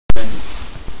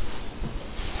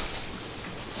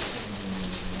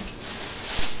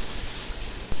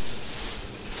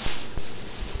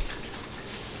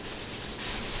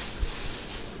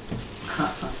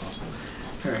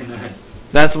Very nice.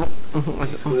 That's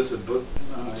Exclusive book.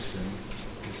 Oh, I see.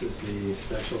 This is the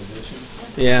special edition.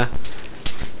 Yeah.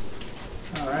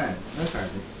 All right, that's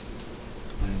hardly.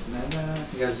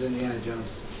 You guys, Indiana Jones.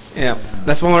 Yeah.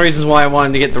 That's one of the reasons why I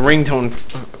wanted to get the ringtone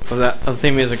of that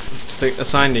theme music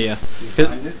assigned to you. Did you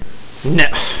find it?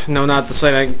 No, not the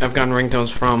site I've gotten ringtones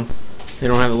from. They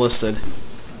don't have it listed. Oh,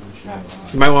 sure.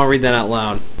 You might want to read that out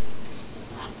loud.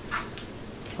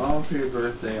 Poem for your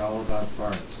birthday, all about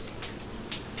farts.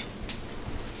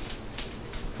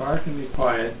 Fart can be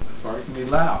quiet, fart can be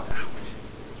loud.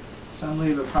 Some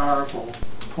leave a powerful,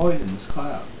 poisonous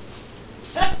cloud.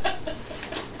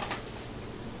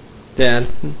 Dad.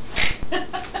 A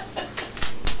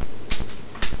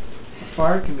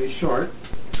fart can be short,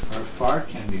 or a fart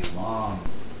can be long.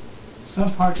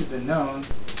 Some parts have been known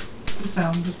to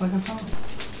sound just like a song.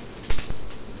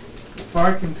 A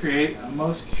fart can create a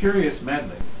most curious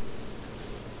medley.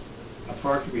 A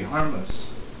fart can be harmless,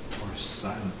 or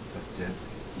silent but deadly.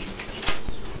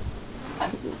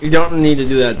 You don't need to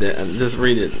do that, Dad. Just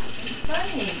read it. It's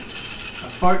funny. A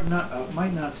fart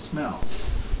might not smell,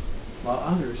 while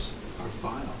others are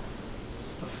vile.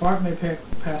 A fart may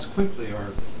pass quickly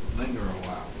or linger a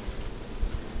while.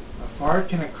 A fart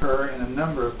can occur in a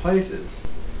number of places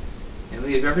and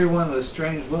leave everyone with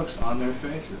strange looks on their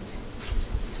faces.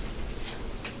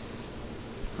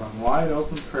 From wide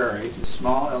open prairie to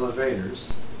small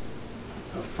elevators,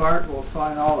 a fart will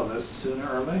find all of us sooner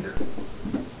or later.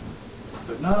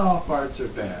 But not all farts are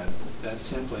bad. That's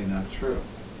simply not true.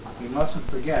 We mustn't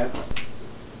forget,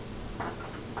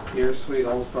 dear sweet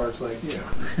old farts like you.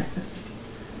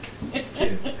 It's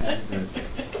cute. Happy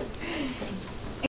birthday.